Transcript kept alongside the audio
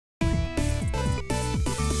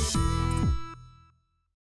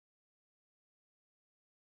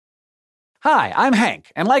Hi, I'm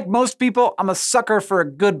Hank, and like most people, I'm a sucker for a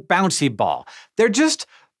good bouncy ball. They're just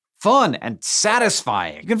fun and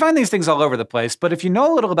satisfying. You can find these things all over the place, but if you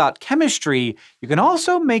know a little about chemistry, you can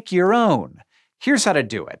also make your own. Here's how to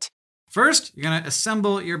do it. First, you're gonna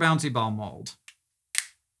assemble your bouncy ball mold.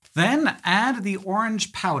 Then add the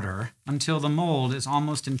orange powder until the mold is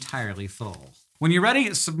almost entirely full. When you're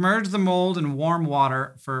ready, submerge the mold in warm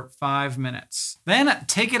water for 5 minutes. Then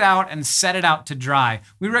take it out and set it out to dry.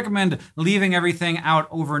 We recommend leaving everything out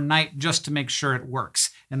overnight just to make sure it works.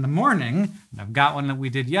 In the morning, and I've got one that we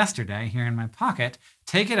did yesterday here in my pocket,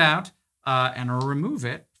 take it out and remove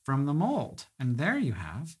it from the mold. And there you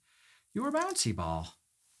have your bouncy ball.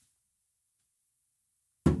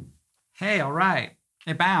 Hey, all right.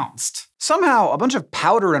 It bounced. Somehow, a bunch of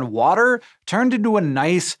powder and water turned into a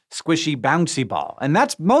nice, squishy bouncy ball. And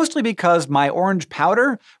that's mostly because my orange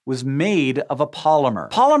powder was made of a polymer.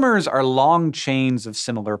 Polymers are long chains of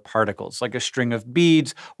similar particles, like a string of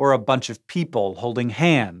beads or a bunch of people holding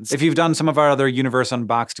hands. If you've done some of our other Universe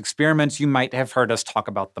Unboxed experiments, you might have heard us talk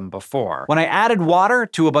about them before. When I added water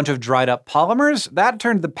to a bunch of dried up polymers, that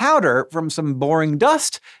turned the powder from some boring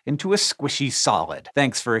dust into a squishy solid.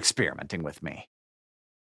 Thanks for experimenting with me.